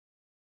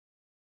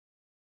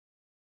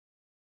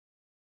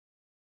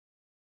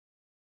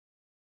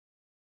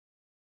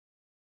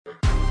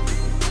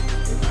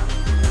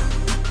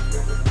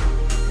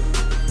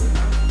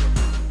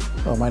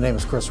Well, my name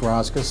is Chris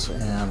Roskus,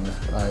 and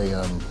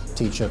I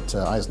teach at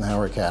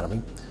Eisenhower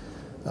Academy.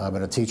 I've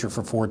been a teacher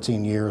for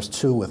 14 years,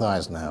 2 with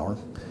Eisenhower.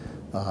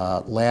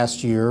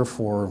 Last year,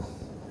 for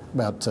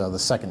about the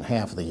second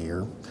half of the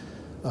year,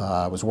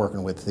 I was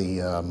working with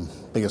the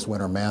biggest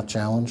winter math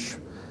challenge,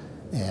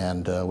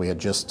 and we had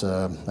just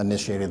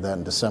initiated that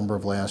in December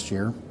of last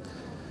year.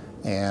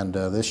 And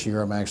this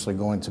year I'm actually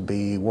going to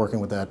be working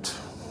with that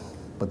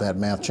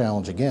math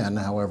challenge again,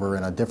 however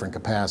in a different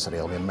capacity.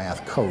 I'll be a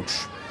math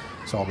coach,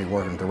 so I'll be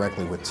working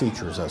directly with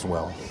teachers as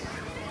well.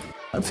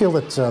 I feel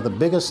that the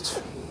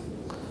biggest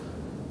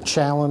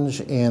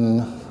challenge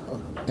in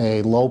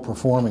a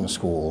low-performing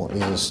school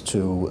is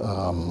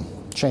to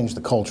change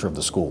the culture of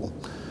the school,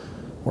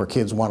 where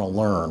kids want to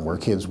learn, where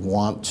kids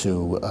want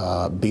to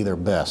be their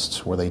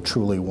best, where they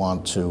truly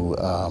want to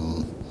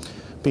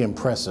be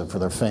impressive for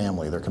their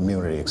family, their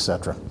community,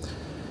 etc.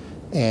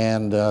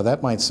 And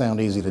that might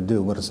sound easy to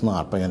do, but it's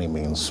not by any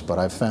means. But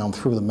I've found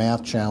through the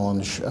math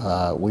challenge,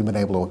 we've been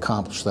able to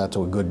accomplish that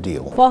to a good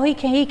deal. Well, he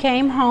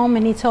came home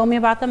and he told me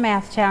about the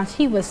math challenge.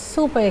 He was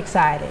super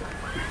excited.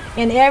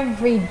 And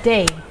every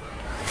day,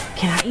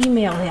 can I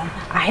email him?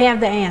 I have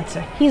the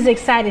answer. He's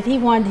excited. He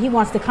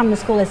wants to come to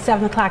school at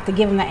 7 o'clock to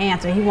give him the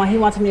answer. He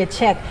wants me to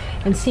check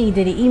and see,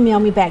 did he email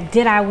me back?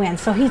 Did I win?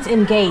 So he's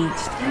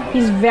engaged.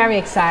 He's very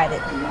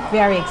excited,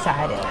 very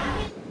excited.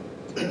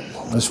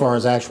 As far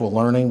as actual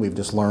learning, we've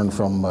just learned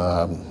from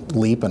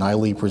LEAP and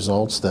iLEAP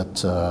results that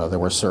there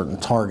were certain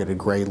targeted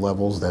grade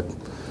levels that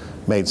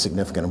made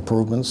significant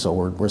improvements, so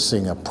we're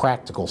seeing a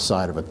practical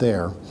side of it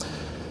there,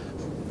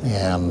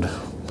 and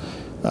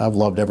I've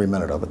loved every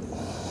minute of it.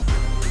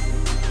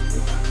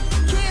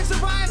 Kids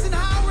of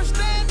Eisenhower,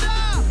 stand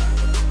up!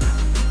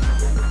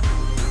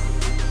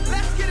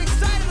 Let's get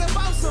excited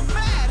about some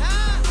math,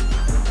 huh?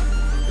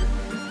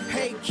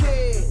 Hey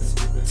kids,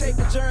 take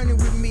a journey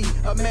with me.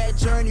 A mad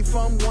journey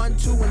from 1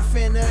 to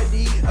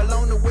infinity.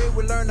 Along the way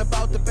we learn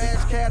about the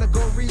badge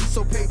categories.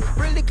 So pay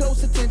really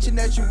close attention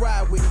as you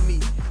ride with me.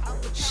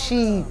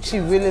 She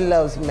really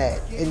loves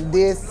math, and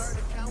this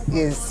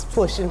is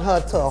pushing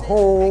her to a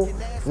whole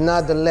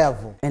nother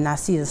level. And I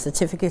see the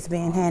certificates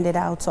being handed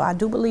out, so I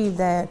do believe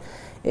that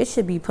it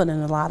should be put in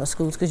a lot of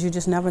schools, because you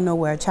just never know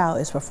where a child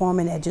is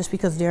performing at. Just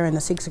because they're in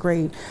the 6th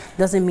grade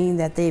doesn't mean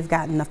that they've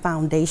gotten the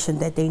foundation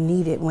that they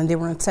needed when they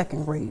were in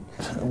 2nd grade.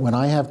 When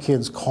I have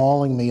kids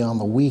calling me on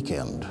the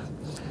weekend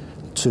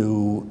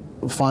to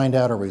find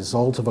out a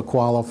result of a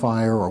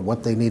qualifier or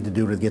what they need to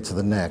do to get to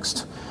the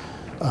next,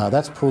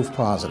 that's proof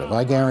positive.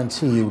 I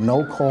guarantee you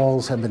no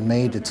calls have been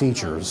made to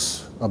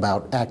teachers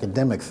about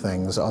academic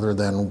things other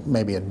than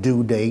maybe a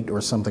due date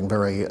or something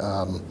very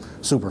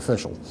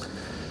superficial.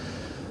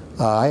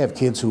 I have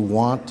kids who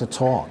want to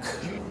talk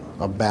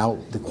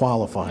about the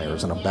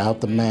qualifiers and about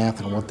the math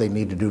and what they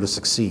need to do to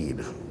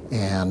succeed.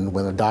 And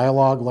when a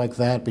dialogue like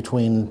that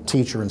between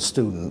teacher and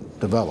student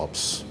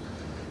develops,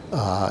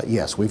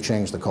 yes, we've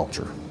changed the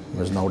culture.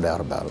 There's no doubt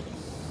about it.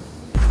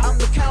 I'm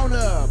the counter,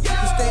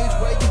 the stage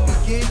where you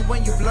begin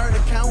when you've learned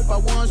to count by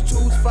 1s,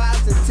 2s,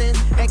 5s, and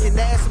 10s, and can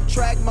add,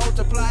 subtract,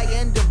 multiply,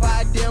 and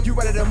divide them. You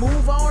ready to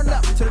move on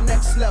up to the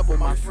next level,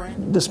 my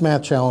friend? This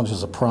math challenge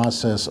is a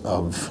process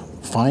of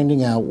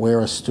finding out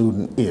where a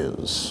student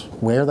is,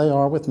 where they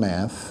are with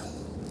math,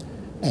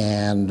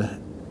 and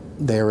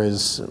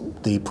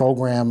the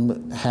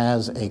program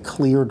has a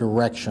clear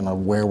direction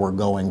of where we're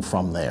going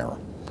from there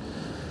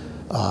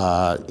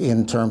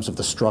in terms of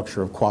the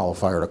structure of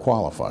qualifier to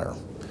qualifier.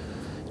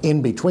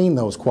 In between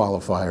those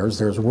qualifiers,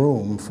 there's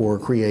room for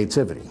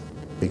creativity,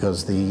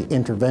 because the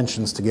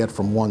interventions to get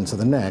from one to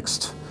the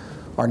next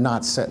are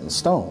not set in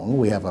stone.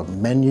 We have a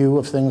menu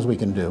of things we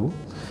can do,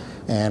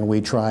 and we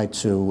try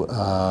to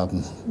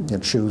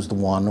choose the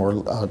one, or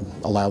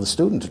allow the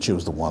student to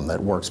choose the one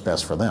that works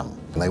best for them.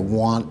 And they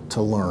want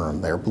to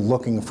learn, they're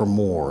looking for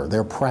more,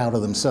 they're proud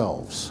of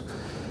themselves.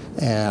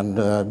 And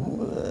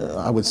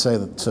I would say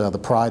that the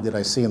pride that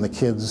I see in the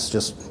kids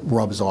just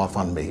rubs off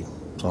on me.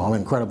 So I'm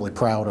incredibly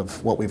proud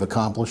of what we've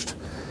accomplished,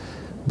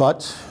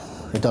 but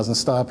it doesn't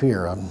stop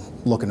here. I'm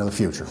looking to the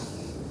future.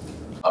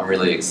 I'm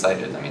really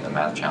excited. I mean, the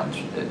math challenge,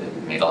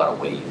 it made a lot of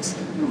waves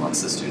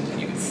amongst the students, and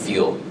you can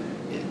feel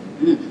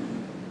it.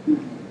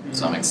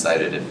 So I'm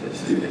excited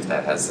if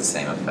that has the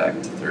same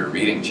effect through a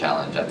reading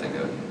challenge. I think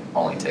it would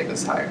only take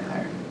us higher and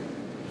higher.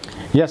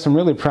 Yes, I'm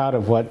really proud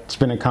of what's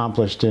been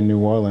accomplished in New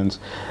Orleans.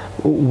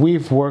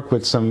 We've worked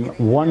with some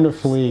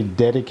wonderfully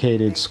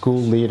dedicated school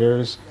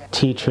leaders,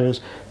 teachers,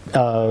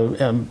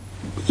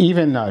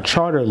 even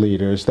charter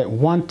leaders that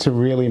want to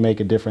really make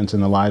a difference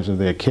in the lives of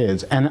their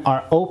kids and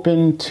are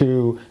open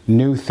to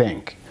new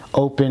think,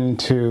 open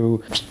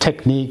to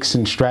techniques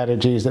and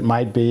strategies that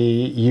might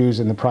be used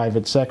in the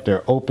private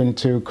sector, open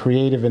to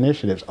creative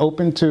initiatives,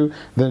 open to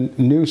the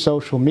new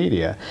social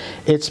media.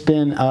 It's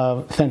been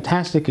a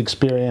fantastic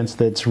experience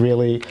that's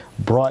really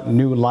brought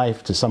new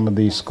life to some of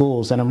these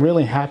schools, and I'm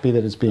really happy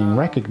that it's being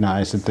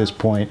recognized at this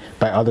point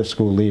by other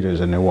school leaders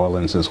in New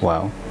Orleans as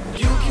well.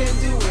 You can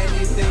do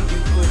anything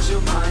you put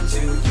your mind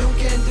to. You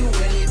can do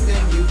anything.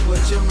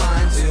 your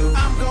mind to.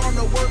 I'm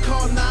gonna work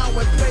hard now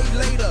and play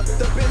later.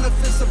 The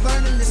benefits of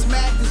learning this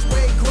math is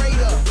way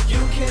greater.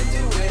 You can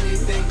do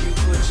anything you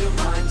put your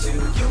mind to.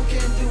 You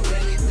can do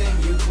anything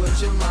you put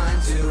your mind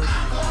to.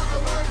 I'm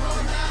gonna work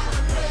hard now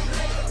and play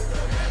later.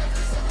 The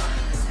benefits of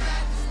learning this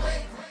math is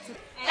way greater.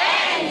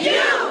 And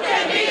you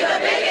can be the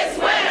biggest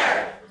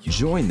winner.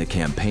 Join the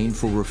campaign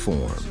for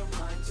reform.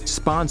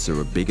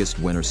 Sponsor a Biggest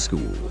Winner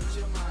school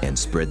and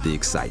spread the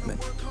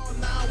excitement.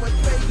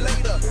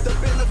 The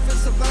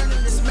benefits of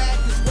learning this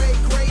math is way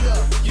greater.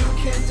 You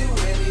can do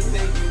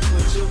anything you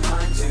put your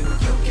mind to.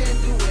 You can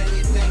do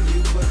anything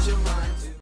you put your mind to.